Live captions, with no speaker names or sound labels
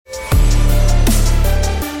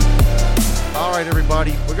right,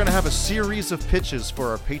 everybody, we're going to have a series of pitches for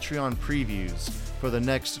our Patreon previews for the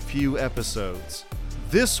next few episodes.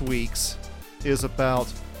 This week's is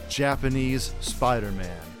about Japanese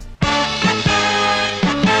Spider-Man.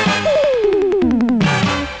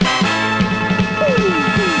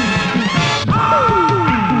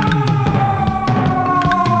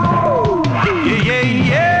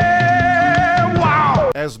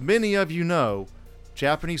 As many of you know,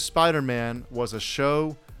 Japanese Spider-Man was a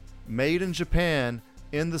show made in Japan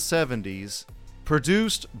in the 70s,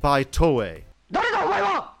 produced by Toei.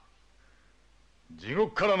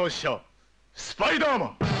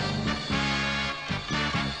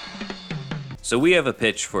 So we have a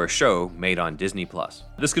pitch for a show made on Disney+.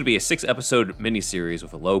 This could be a 6-episode miniseries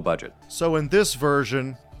with a low budget. So in this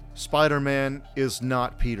version, Spider-Man is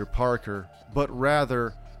not Peter Parker, but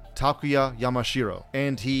rather Takuya Yamashiro,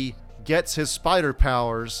 and he gets his spider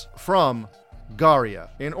powers from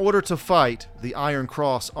Garia in order to fight the Iron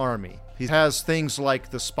Cross army. He has things like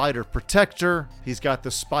the Spider Protector, he's got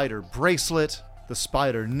the Spider Bracelet, the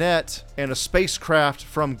Spider Net, and a spacecraft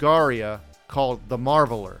from Garia called the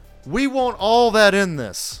Marveler. We want all that in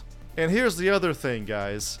this. And here's the other thing,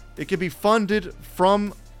 guys. It can be funded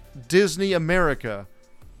from Disney America,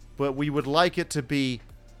 but we would like it to be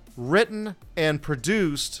written and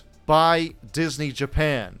produced by Disney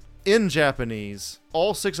Japan in Japanese.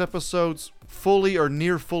 All 6 episodes fully or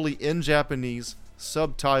near fully in Japanese,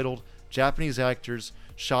 subtitled, Japanese actors,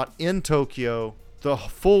 shot in Tokyo, the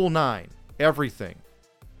full 9, everything.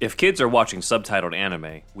 If kids are watching subtitled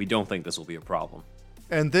anime, we don't think this will be a problem.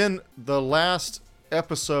 And then the last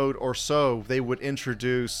episode or so, they would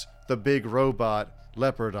introduce the big robot,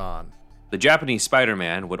 Leopardon. The Japanese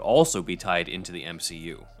Spider-Man would also be tied into the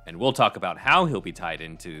MCU, and we'll talk about how he'll be tied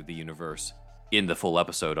into the universe in the full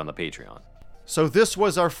episode on the Patreon. So this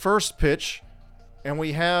was our first pitch, and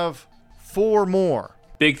we have 4 more.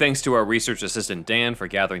 Big thanks to our research assistant Dan for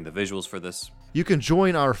gathering the visuals for this. You can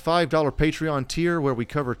join our $5 Patreon tier where we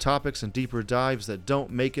cover topics and deeper dives that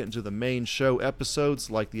don't make it into the main show episodes,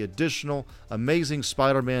 like the additional Amazing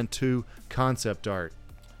Spider-Man 2 concept art.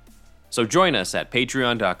 So join us at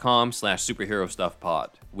patreon.com/superherostuffpod.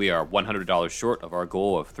 We are $100 short of our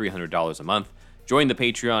goal of $300 a month. Join the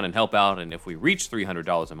Patreon and help out, and if we reach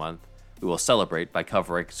 $300 a month, we will celebrate by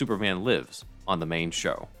covering Superman Lives on the main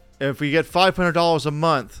show. If we get $500 a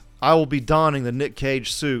month, I will be donning the Nick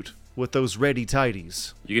Cage suit with those ready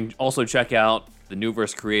tighties. You can also check out the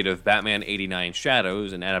Newverse creative Batman 89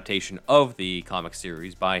 Shadows, an adaptation of the comic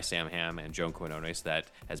series by Sam Hamm and Joan Quinones that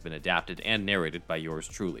has been adapted and narrated by yours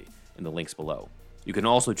truly, in the links below. You can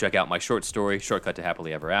also check out my short story, Shortcut to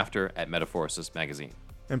Happily Ever After, at Metaphorosis Magazine.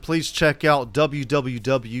 And please check out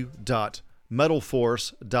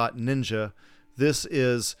www.metalforce.ninja. This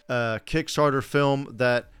is a Kickstarter film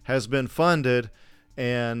that has been funded,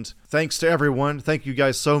 and thanks to everyone. Thank you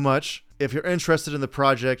guys so much. If you're interested in the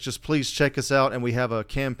project, just please check us out, and we have a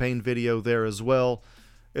campaign video there as well.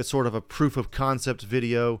 It's sort of a proof of concept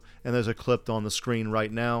video, and there's a clip on the screen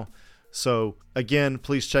right now. So again,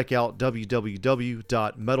 please check out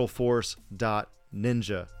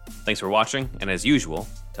www.metalforce.ninja. Thanks for watching, and as usual,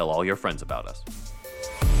 tell all your friends about us.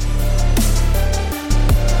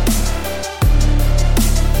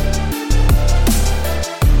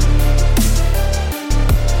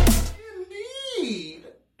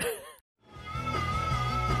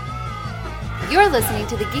 You're listening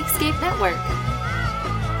to the Geekscape Network.